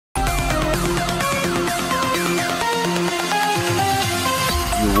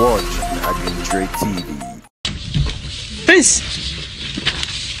watching Adventure TV. Prince,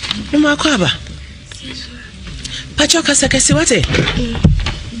 Mama Kwaba. Pacho kasakasi wate?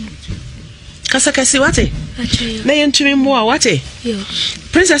 Kasakasi wate? Na yentumi mwa wate? Yo.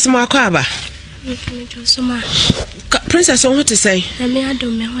 Princess Makwaba. Princess on what to say? Na me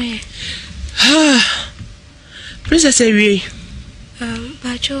adom me hoye. Princess ewie.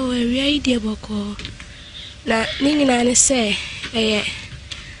 Pacho ewie ide boko. Na ningi na ne say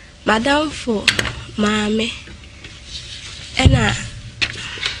Madam for Mame. Ena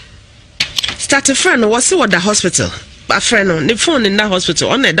Start a friend was what the hospital. A friend on the phone in that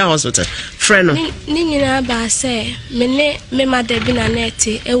hospital, on that hospital. Friend on. Ningi na ba say me mother bi na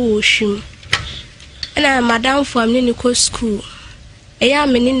neti e wo hwim. Ena madam for me ni ko school. Eya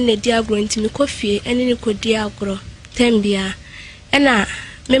me ni ne di agro nti me ko fie ene ni ko di agro tembia. Ena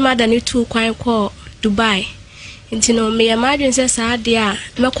me mother ni tu kwan ko Dubai. Nti no me imagine say sa de a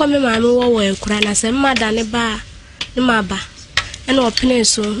me kwa me maame wo ekura na se mada ne ba ne maba ena opene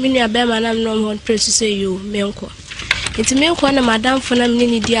so me nua be ma na me no ho press say you me nko nti me nko na madam fo na me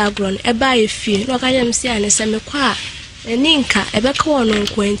ni di agro e ba ye fie no ka yam si ane se me kwa eni nka e be ka wono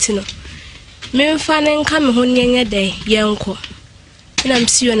nko nti no me mfa ne nka me ho nyenye de ye nko ena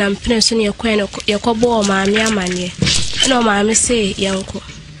msi yo na mpene so ne ye kwa ne ye kobo maame amane ena maame say ye nko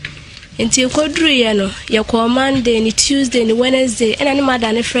Nti kodru ye no ye ko Monday ni Tuesday ni Wednesday ena ni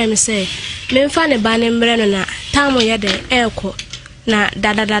mada ne frame say me mfa ne ba ne mre no na time ye de eko na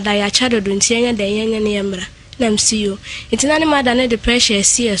dada ya chadodo nti enye de yenye ne yemra na msiyo nti na ne mada ne the pressure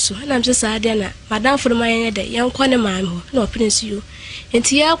sie so na mse sa ade na madam for ma yenye de yenko ne maame ho na opinesi yo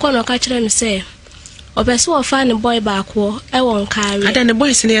nti ye ko no ka kire me say obeso ofa ne boy ba ko e won kare ada ne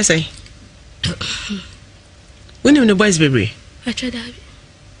boys ne say when you the boys baby achada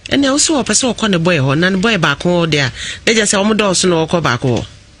and also a person call the boy or none boy back all there. They just say, I'm a dog, no call back all.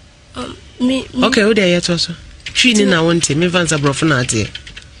 Me. Okay, who there yet also? She didn't want to me, Vans abroad for not here.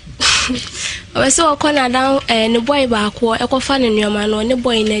 I saw a corner down and the boy back or a fan in your man or the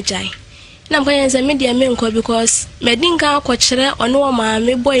boy in a jay. Now, I am a media menko because Medinka coachere or no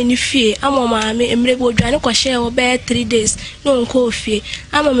mammy boy in the fear. I'm a mammy and maybe Janico share or bear 3 days, no coffee.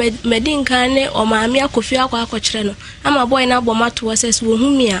 I'm a Medinka or mammy, a coffee, a coachreno. I'm a boy now, Bomat was as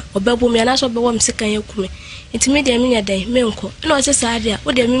Wumia or Babumia, and that's what I'm sick and you come. It's media minia day, menko. No, it's a sad idea.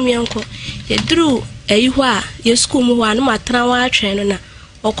 What the mimianko? You drew a yuwa, your school one, no matter train trainer.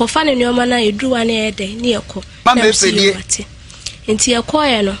 Or cofan in your manner, you drew an air day near co. Nti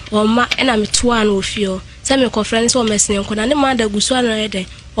yakoye no oma ena metwa na ofio se me conference o mesne nko na ne manda gusu na ede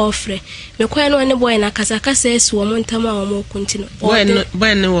ofre me koye no ne boy na kasakasa esi wo montama wo mo kontino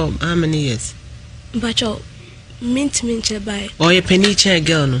boy no how many years bacho mint by or your penny chair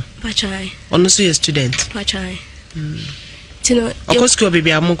girl no bachai ono so your student bachai tino o school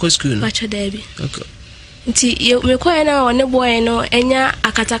baby am ko school no bacho debi okay nti me koye na one boy no enya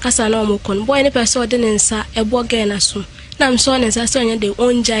akatakasa na mo kon boy ne person de nsa ebo ge na so nam so ne sa so nya de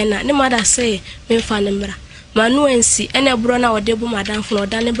onjaina ne mother say me fa ne mra manu ensi ene bro na ode bu madam fo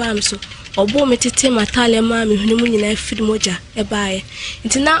oda ne bam so obo metete matale ma me hunu mu nyina afiri moja e baaye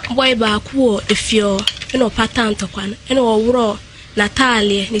ntina boy ba ku o efio ene o pattern to kwan ene o wuro na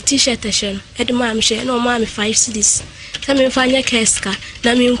tale ni t-shirt ehye e de ma me hye ene o ma me 5 cedis se me fa nya keska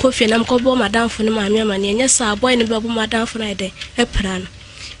na me nkofie na mkobo madam fo ne ma me amane nya sa boy ne be bu madam fo na de e pra no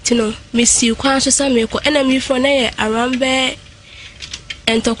tino misi kwan so sa me ko ena mi fro na ye arambe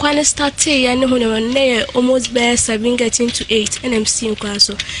ento kwan start ye ne hu ne ye almost be 7 getting to 8 NMC kwan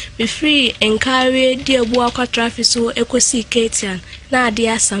so me free encourage die bu akwa traffic so ekosi Ketian na ade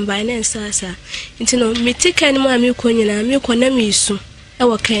asamba na nsasa ntino me ticket mu ami ko nyina mi ko na mi su e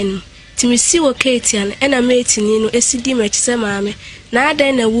wo kan ti mi si wo Ketian ena me etini no esidi ma chise maame na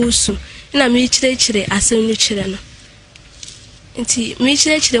ade na wusu na mi chire asem nu chire no nti mi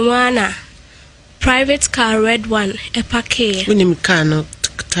chire mwana private car red one e pake when him car no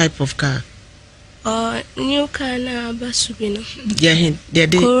type of car new car na basubi no yeah they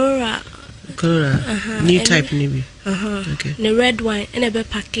Corolla new type maybe okay the red one and e be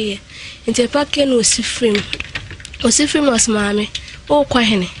pake nti pake no osifrim was mame o kwa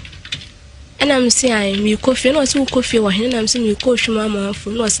hene ena msi ai mi kofi no si kofi wa hene na msi mi kofi mama afu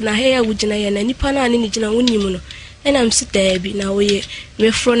no si na heya wugina ye na nipa na ani ni gina wonimu no ena msi dabi na oye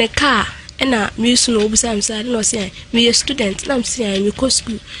me fro ne car ena mi su no obusa msa no si ai mi student na msi ai mi ko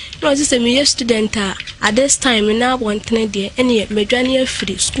school no si se mi student at this time na bontene de ene medwane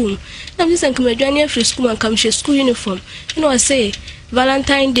afri school na msi se nka medwane afri school an kam she school uniform no say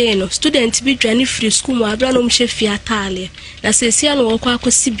Valentine Day no student bi dwane free school mo abra no mhye fi atale na se sia no wo kwa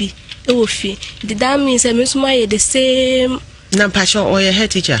akosibi e wo fi the that means me so my the same Na passion or your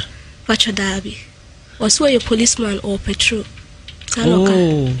head teacher? Pacho Darby. Also a policeman or patrol.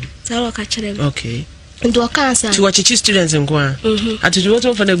 Saloka Chelem. Okay. And do a cancer. To watch students in Guan. At the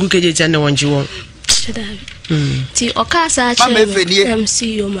water for the good kids and the one you want. Ti Okasa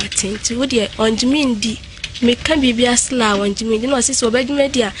MC Martin. To would ye on Jimin D. Me can be a sla on Jimin. You know, sis or bed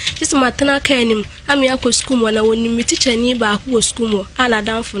media. Just Matana Canim. I'm a school when I won me teacher nearby who was school. Anna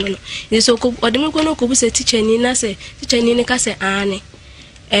down for no. It's so good. Or the Mugono could say teacher Nina say, teacher Nina say Annie.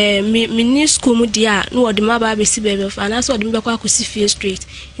 Me new school mu dia no the maba be si baby and aso the mbekwa akosi fie straight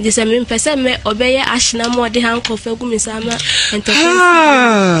it say me pese me obeye ahina mo de handcuff agu me sama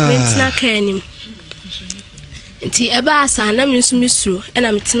entertainment na kanim nti eba asa na me nso misuro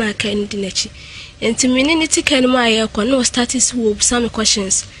na me tena kan di nachi nti me ni tikan mu aye ko no status wo some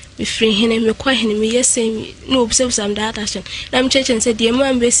questions me free hene me kwa hene me yesem no observe some data action na me chechen say the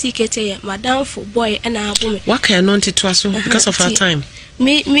man be sikete madam for boy na abo me what can not to us because of our time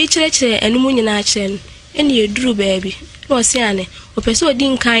me chere enum nyina chere ene eduru baby no se ane opese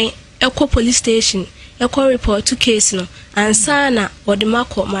odin kan ekọ police station ekọ report to case no ansa na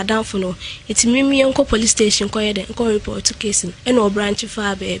odimako madam for no itimimi enko police station ko yede enko report to case no ene branch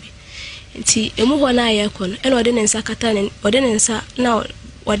fa baby nti emu ho na ayekọ no ene ode nensa kata ne ode nensa na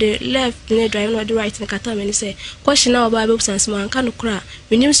ode left ne drive no ode right ne kata me ni say question na oba be busanse man kan no kra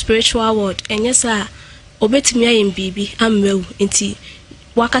minim spiritual world enye sa obetimi ayem bibi ammew nti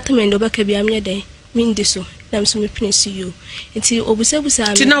wakata mendo baka bi amye den mindi so nam so me prince you nti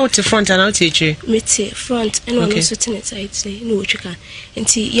obusabusa ti na what front and out eche mete front and on so tin side say no otwika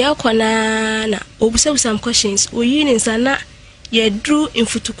nti ye kona na obusabusa am questions oyi ni sana ye dru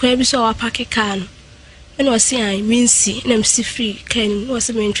infutukwa bi so wapake car no eno si an minsi nam si free kan no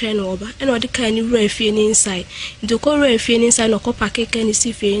se men train oba eno de kan ni run fie ni inside nti ko run fie ni inside no ko pake kan ni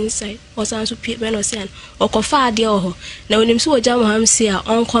si fie inside o san so pie no se an o ko fa ade oho na onim so oja mo ham si a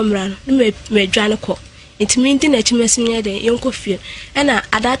on komra no me dwane ko nti min di na chimesim ye den yenko fie ena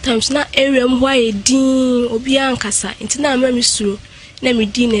at that times na area m hwa e din obi ankasa nti na ma mi suru na mi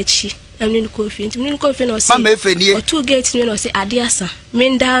di na chi amni ko fie nti min ko fie no se o two gate ni no se ade asa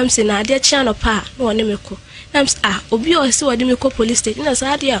min dam se na ade chia no pa no one me ko nams obi o se wode me ko police station na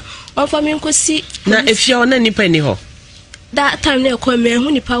sa ade a on fa min ko si na efia ona nipa ni ho that time na ko me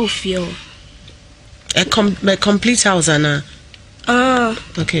hu nipa o fie o a complete house ana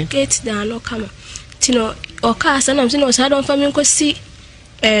okay gate da no kama tino o ka sa nam se no sa don fa min ko si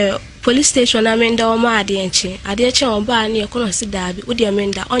police station amenda o ma ade enche o ba na e kono si daabi odi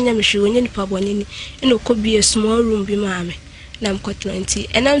amenda onya me hwe onye nipa bonini eno ko bi a small room bi ma ame nam kotno nti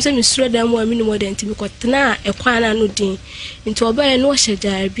enam se mi suro da mu amini mo denti mi kotna e kwana no din nti oba ye no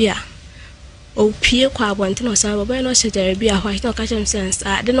hyejar bia o pie kwa abonte no sa oba ye no hyejar bia ho no ka chem sense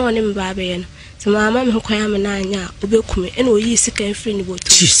de no ne mba be ye no se mama me kwan am na anya obekume eno oyi sika free ni boto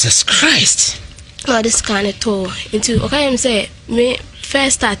Jesus Christ no this kind of to nti o ka yem say me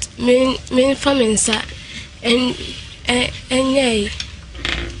first start me faminsa en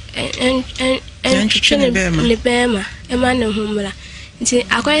ne bema ema ne humra nti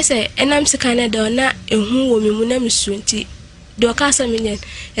akwai se enam sika ne do na ehu wo me mu na mesu nti do ka sa menyen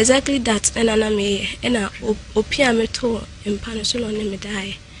exactly that ena na me ena opia me to empa no so no ne me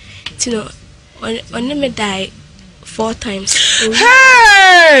dai nti no on ne me dai 4 times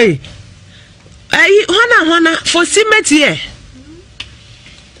hey hona for simeti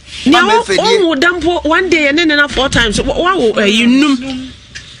now oh dampo one day and then 4 times wow you num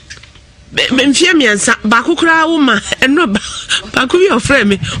mfie miansa baako kra wo ma eno baako bi ofre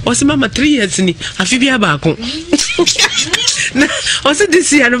me o se mama 3 years ni afi bia baako na o se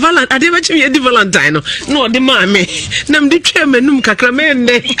this year valentine ade ba chimi di valentine no de ma me na mde twa manum kakra me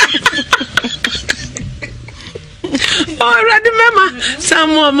nne already mama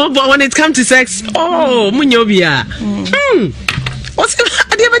some when it comes to sex oh munyobia o se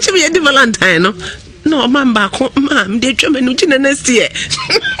ade ba chimi di valentine no mamba ko ma mde twa manu china next year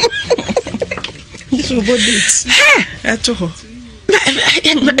so bodit eto ho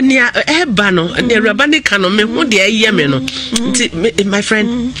nia eba no ne rabani kano me hu de aye me no my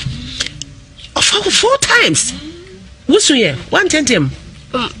friend 4 times wusu ye 110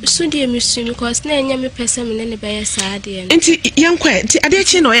 so de me su because na enya me pese me ne be ya saade no nti yankwa nti ade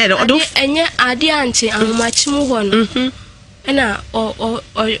chi no ye odo enya ade anche ahomachi mu ho no na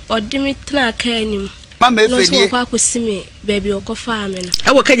o dimi tna ka anim mama efenie no so kwa kusimi baby okofa ame no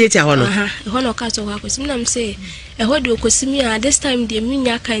e wo kaje ti ho no ho no ka so kwa kusimi na mse e ho de okosimi a this time de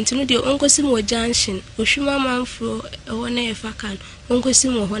minya kan ti no de onkosimi o junction ohwima manfro e ho na e fa kan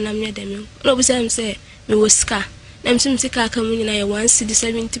onkosimi ho na me de me no bi say me wo ska na msim sika aka mu nyina ye 1 cedi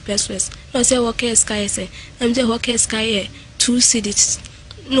 70 pesos no say worker sky say am say worker sky 2 cedis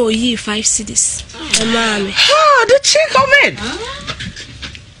no yi 5 cedis mama the chick of it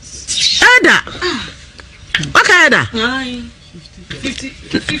Ada okay Ada 50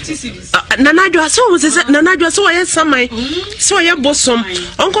 cedis nanadwa so say nanadwa so ye samai so ye bosom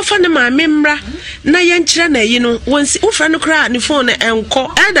onko fa ne ma memra na ye nkyere na yi no wonsi ufra no kra ne phone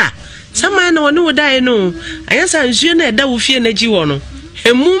enko Ada samai na woni wodai no ayasa nsuo na eda wo fie na gi wo no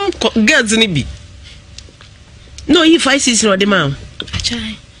emum girls ni bi no yi 5 cedis no de ma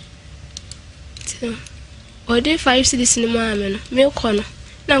achai ode 5 cedis ni ma me no me ko no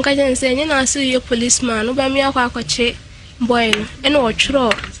na nka je nse nye na aso ye policeman no ba me akwa akwache boy no ene wo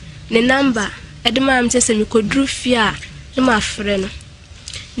twro ne number edema am tese me kodru fie a ne ma frɛ no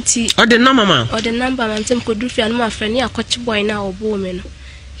nti ode number ma ode number am tese me kodru fie a ne ma frɛ ne akwache boy na obo me no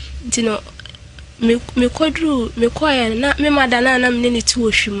nti no me kodru me koye na me madana na me ne ti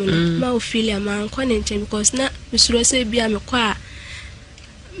wo hwim no ma o feel am anko ne nche because na me suro se bia me kwa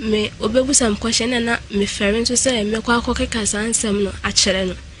me obebusa m question na me fere nso se me kwa akokeka sansem no a kyere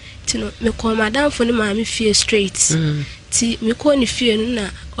no ti no me ko madam fo ne ma me fie straight ti me ko ni fie no na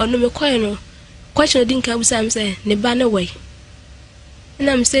ono me koye no question din ka busa m se ne ba ne wai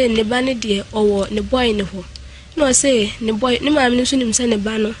na me se ne ba ne de owo ne boy ne ho no se ne boy ne ma me nso nim se ne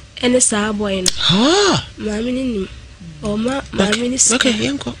ba no ene sa boy no ma me ni nim o ma me ni okay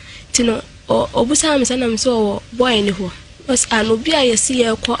yenko ti no obusa m se na me se owo boy ne ho was anobi a yesi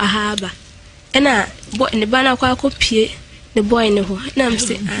ye ko ahaba ena boy ne bana kwa kopie ne boy ne ho na am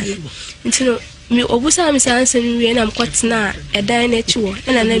se ana ntino mi obusa mi sansem wie na mkotena edan na chiwo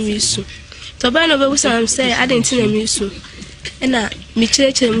ena na mi su to ba no obusa am se adenti na mi su ena mi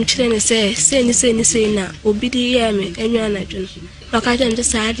chire ne se ni na obidi ye me enwa na dwon no ka je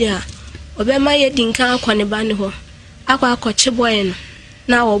sa ade a obema ye dinka akwa ne ba ne ho akwa akọchi boy no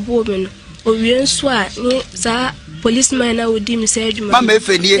na obo me no owie nso a ni za policeman na odi mi say adwuma mama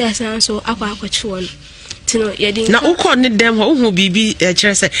efenie yes so akwa akwachi won tino yedi na ukọ ne dem ho hu bibi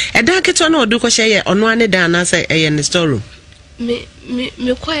kire say eda keto na odu ko hye ye ono ane dan na say eye ne store room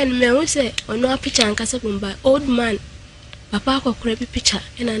me kwai me hu say ono a picture ankasa bomba old man papa akokora bi picture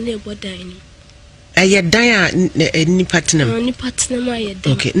ena na ebo dan ni eye dan a ni partner ma ye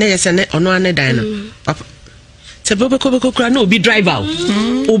dan okay na yes na ono ane dan no papa se boko kura no obi driver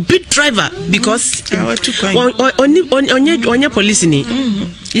obi driver because onye police ni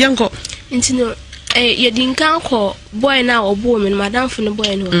yanko intino ye dinka ko boy na obo me madam fu no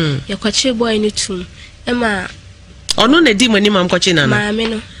boy no ye kwache boy ni tum ema ono na di mani mam kwache na ma me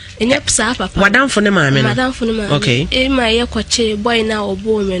no enye psa papa madam fu ne ma me no madam fu no ma okay ema ye kwache boy na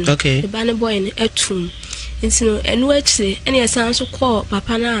obo me no okay e ba ne boy ni etum intino enu achi ene ye san so call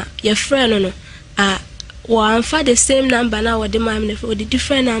papa na ye friend no a one for the same number now with the mom for the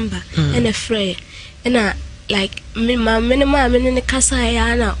different number and a free and like me mama in the casa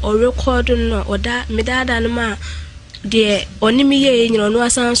na or record no or that me dada no ma de oni me ye you know no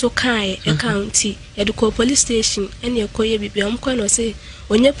asan so kai e county e the police station and ye koye bibi am ko no say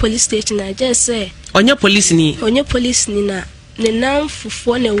onye police station I just say onye police ni na ne nam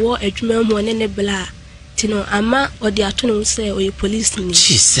fufo na wo adwuma mu ne bla tino ama odi ato no say oye police ni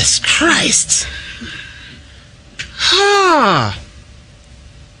Jesus Christ ha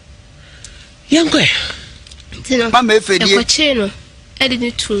yankwe tino mama efenie kwache no edi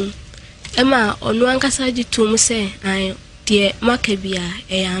ni tum ema onu ankasa ji tum se an de makabia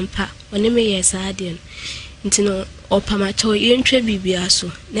e yampa oni me yesa de ntino opama cho yentwe bibia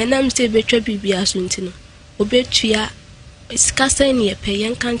so na nam se betwa bibia so ntino obetua skasa ni epe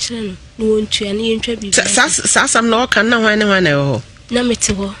yanka nkyere no ni wontua na yentwa bibia sasam na okan na hwan na ho na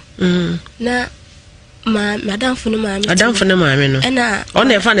mete ho na madam fu no ma me madam fu no ma me no ena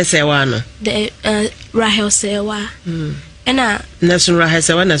ona efa ne sewa no the Rahel sewa ena na sun Rahel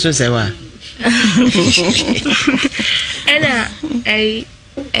sewa na sun sewa ena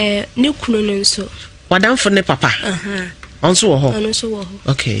ni kunu no nso madam fu ne papa onso wo ho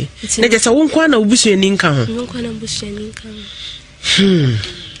okay na je se wo nkwa na obusuani nka ho nkwa na obusuani nka ho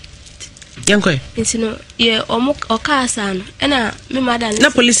yankwe ntino ye okasa no ena me madam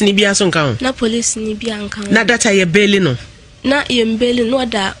na police ni bia so nka ho na police ni bia nka ho na data ye beli no na ye mbeli no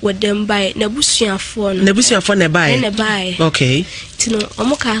da wedem bai na busuafo no na busuafo na bai okay ntino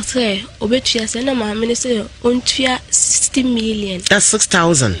omukasa obetua se na ma me se ontua 60 million that's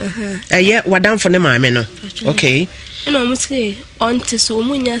 6,000 yeah wadam for ne ma me no okay ena omuse onte so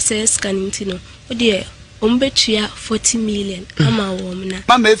omunya se scan ntino ode ombetua 40 million ama wo mna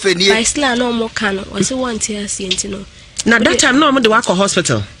mama efenie Isla no mo kano wase wanti asienti no na that time no mo de wako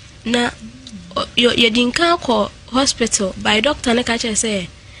hospital na ye dinka ko hospital by doctor na catch say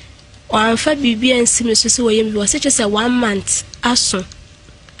one fa bibi ansi me so we yem was say 1 month aso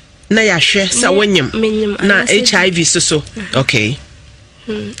na ya hwe sa wonyem na HIV so okay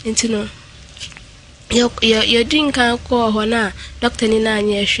into no you drink kan ko ho na doctor ni na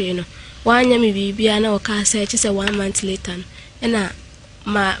anya hwe no wanya me bibi na o ka say 1 month later na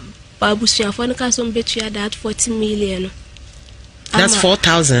ma babu suafo no ka so mbetua that 40 million. That's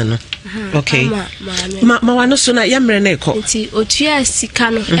 4,000. Okay. Ma wano so na yamre na eko. Nti otua sika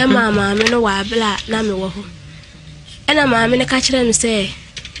no e ma maame no wa bla na me wo ho. E na maame ne ka kire me say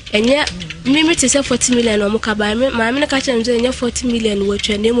enye mimi te say 40 million o mo ka ba maame ne ka kire me say enye 40 million wo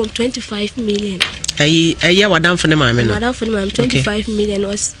twa na mo 25 million. Ayi wadamfo ne maame no. Wadamfo ne maame 25 million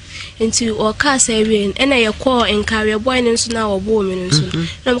was into or car say we na ye call en carry boy ne nso na wo bo me nso.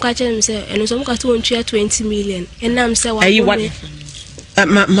 Na mo ka kire me say eno so mo ka to ntua 20 million. En na me say wa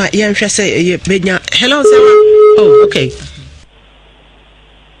ma yanhwe say benya hello sir. Oh okay.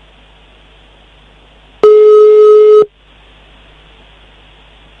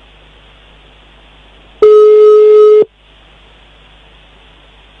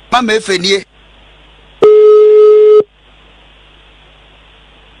 Mama efenie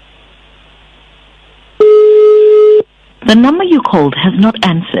The number you called has not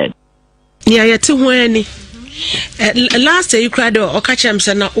answered. Yeah, yeah, to when last day you cried or catch him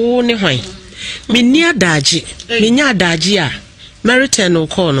sana o ne hwan. Me nya daji a Meritan no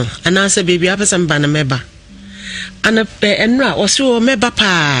kono and answer baby apesam bana meba. And enra o so meba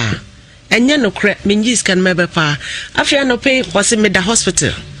pa. Enya no kre minjis kan meba pa. Afia no pay was in the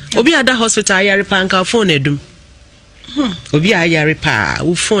hospital. Obi ada hospital ayare pa nka phone edum. Obi ayare pa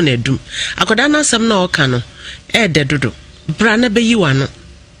wo phone edum. Akoda na sam na o ka no de dodo. Bra na be yiwa no.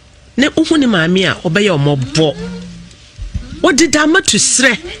 Ne uhuni maami a obeye omobbo. Wo dida matu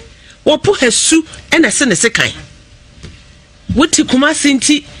sre. Wo po hasu ena se ne sekan. Woti kuma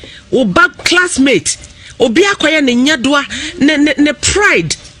sinti wo back classmate. Obi akoye ne nyadoa ne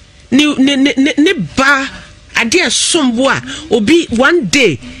pride. Ne ba ade asombo a obi one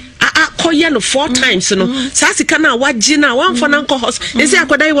day akoye no 4 times no sasika na waji na wanfo na nko hos esi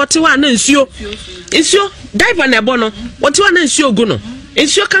akoda yi wote wa na nsuo diaper na ebo no wote wa na nsuo gu no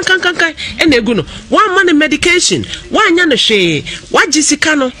nsuo kan ena egu no one man medication one nya no hwe waji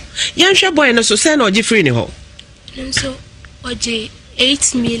sika no yenhwe boy no so say na oji free ni ho so oji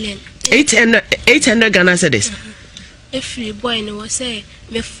 8 million 800 Ghana cedis. Every boy no was say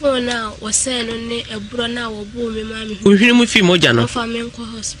me phone now was say no ne ebro na wo bo me mami uhwini mu fi moja no fa me nko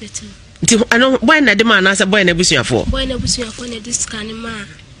hospital nti ano boy na de ma na say boy na busuafo ne this kan ma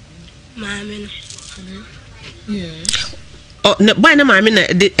mami no oh ne boy na mami na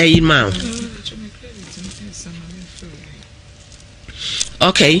de ayi ma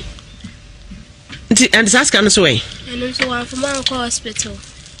okay nti and that's kind of way and so one for man ko hospital.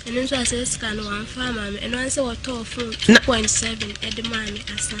 And then so I said, scan one farmer, and once I was told phone 2.7 at the man.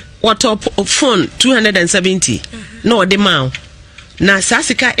 What top of phone 270? No, the man. Na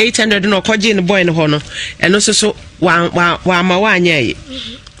Sasika 800 no koji in boy in hono, and also so one ye.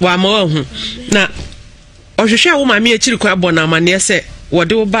 Na Osha woman me a chill crab on a man, yes, say, what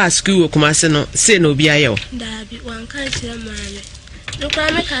do bar school Kumasino, say no be I. One can't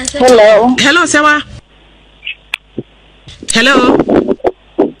look, Hello, Sarah. Hello.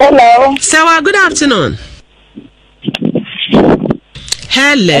 Hello. Sawa, good afternoon.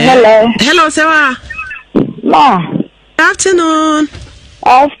 Hello. Hello, Sawa. Ma. Good afternoon.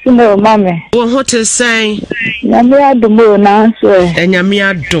 Afternoon, mommy. What is saying? Nyamia dumo na so.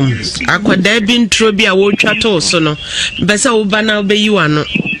 Nyamia dum. Akwada bi ntro bi a wo twato so no. Besa wo ba na obeyi wa no.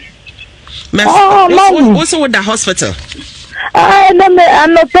 What's with the hospital? I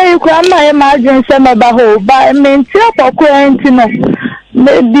no pay ku ama e ma adwen se me ba ho ba me nti apoko entino.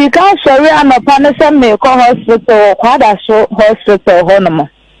 Maybe can sorry and upon some make hospital, Quadaso hospital, Honoma.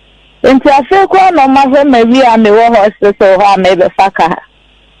 Into a fake one or mother, maybe I may hospital, or maybe Faka.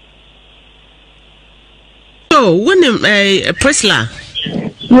 So, when a Prisla?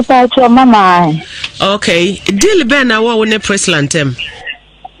 You touch your mamma. Okay, deal Ben, I want a Prislantem.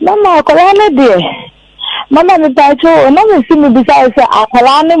 Mamma, Colana dear. Mamma, the touch, no, see me besides a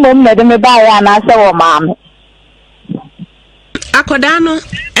Colana, made me buy an answer, mamma. Akodano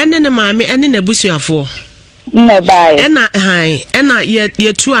ene ne maame ene na busuafo na bai ena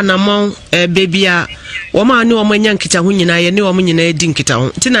ye tu anamon baby a wo ma ne wo manya nkita ho nyina ye ne wo nyina edi nkita ho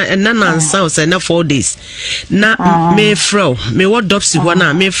ntina ena na nsa o se na 4 days na me fro me what dopsu ho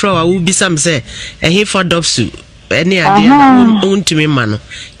na me fro a wo bisam se he for dopsu any idea to me mano.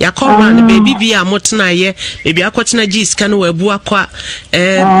 Ya call round baby be a motna ye, baby akotna G's can we buakwa,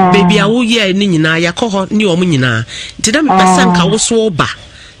 baby a woo ye nina, ya call ni omunina. Did I pasanka was woba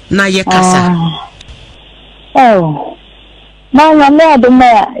na ye casa? Oh, Mama, me the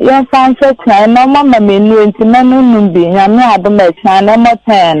mayor, your fancy time, no mamma mean to men be, and me the match, and no more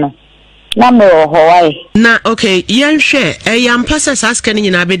 10. Number Hawaii. Na okay, yan share a young passes asking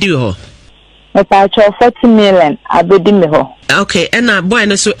in Abedu. A patch of 40 million, Abedimeho. Okay, and a boy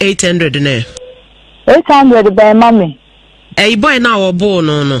no so 800 ne. 800 by mommy. A boy now or born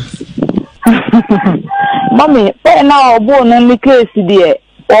no. Mommy, by now born only case dear.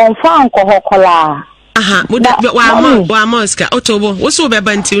 On Franco Hocola. Aha, would that be one Mosca, Otobo, what's so bad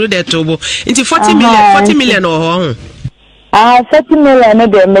until that Tobo? Into 40 million or 40 million no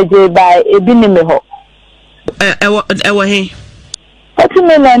de meje by Ebinimeho. 40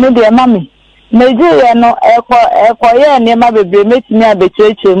 million no de mommy. Meje no ekoye ne ma bebre metimi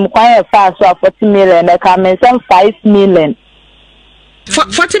abecheche mu kwan fa so 40 million e ka men some 5 million.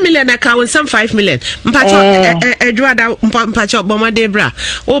 40 million I count some 5 million. Mpacho edwada mpacho bomade bra.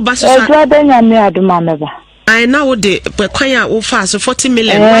 O baso sa edwada nyame aduma meba. I now de kwanya wo fa so 40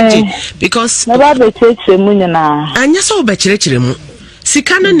 million waje because na ba cheche mu nyina. Anya so be chire mu.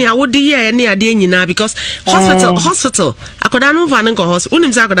 Sika no ne awode ye ne ade nyina because hospital akoda no va nko hospital.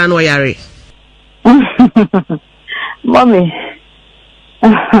 Unim za akoda no yare. Mommy.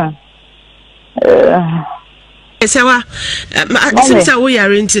 Esewa since we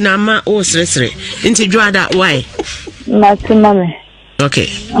are into na ma o sresre into dwada why Mati mami. Okay.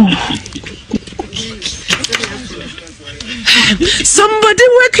 Somebody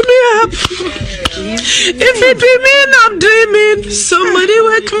wake me up. If it dreaming, I'm dreaming. Somebody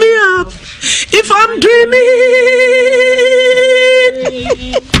wake me up. If I'm dreaming.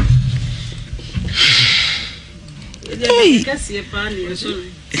 Hey.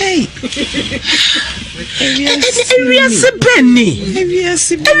 Hey. Eviase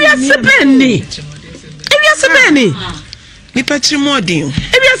Benny. Me patri modin.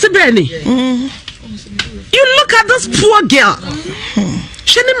 Eviase Benny. You look at this poor girl.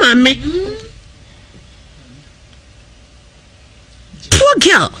 Shani mami. Poor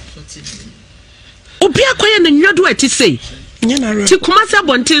girl. Obi akoye na nyodo ati say. Ti kumasa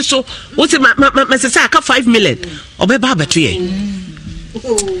bontin so wo se ma sesa aka 5 million. Obeba abeto ye.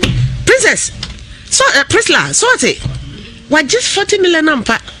 Princess. So Priscilla, so what? What just 40 million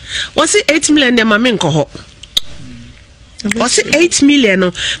ampa? Was it 8 million de mama nko ho? Was it 8 million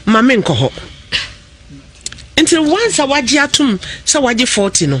no mama nko ho? Until once I waji atum, so waji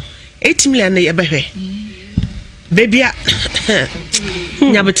 40 no. 8 million na yebehwe. Baby, I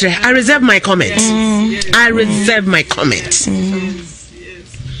reserve my comments. I reserve my comments.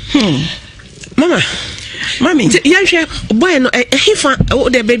 Mama, Mommy, yanhwe boy no ehifa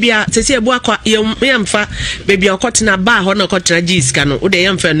the baby say say boy kwa yamfa baby okotina ba ho na okotina jiska no de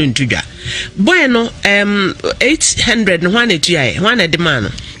yamfa no ntudwa boy no 800 no hwana tuae hwana de man no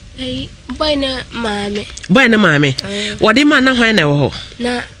boy na mame what de man na hwana wo ho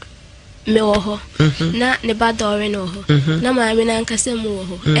na me wo ho na ne ba dore no ho na mame na nkase mu wo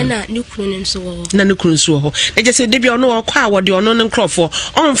ho e na ne kunu nso wo ho na ne kunu nso wo ho e je say de bia ono wo kwa wo de ono ne nkrofo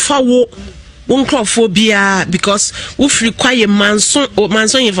onfa wo Unchrophobia because we require manson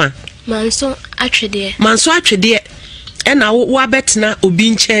yiva. Manson atwede. And now wa betina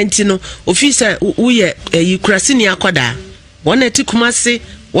obi nchenti no officer uye yikrasi ni akoda. One eti kumase,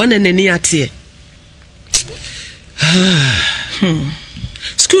 one nani atie.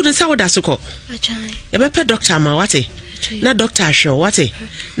 School nsa woda soko. Achai. Ya bepe doctor ma wate. Na doctor show wate.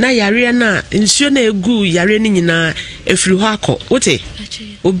 Na yare na nsuo na egu yare ni nyina efiri ho akọ wote.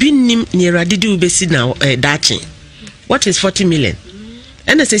 Obi nim ni radidi ubesi na dachi. What is 40 million?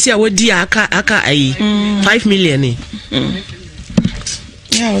 And say see wodi aka ai 5 million ni.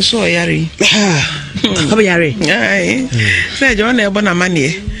 Yeah, so yare. How yare? Ai. Say John e bona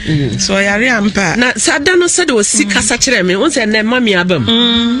mane. So yare ampa. Na sada no said o sika sa kire me. Won say na mami abam.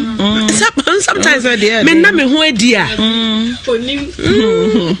 Sometimes me na me ho adia.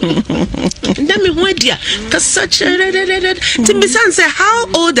 Na me ho adia. Cuz such Timbisan say how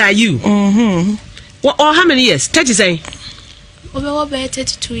old are you? Or how many years? 30 say. Over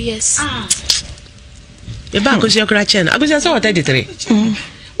 32 years. The back was your crachen. I was just 33.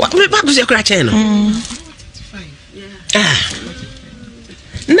 What back was your crachen?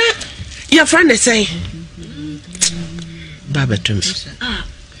 Na your friend is saying Baba to me.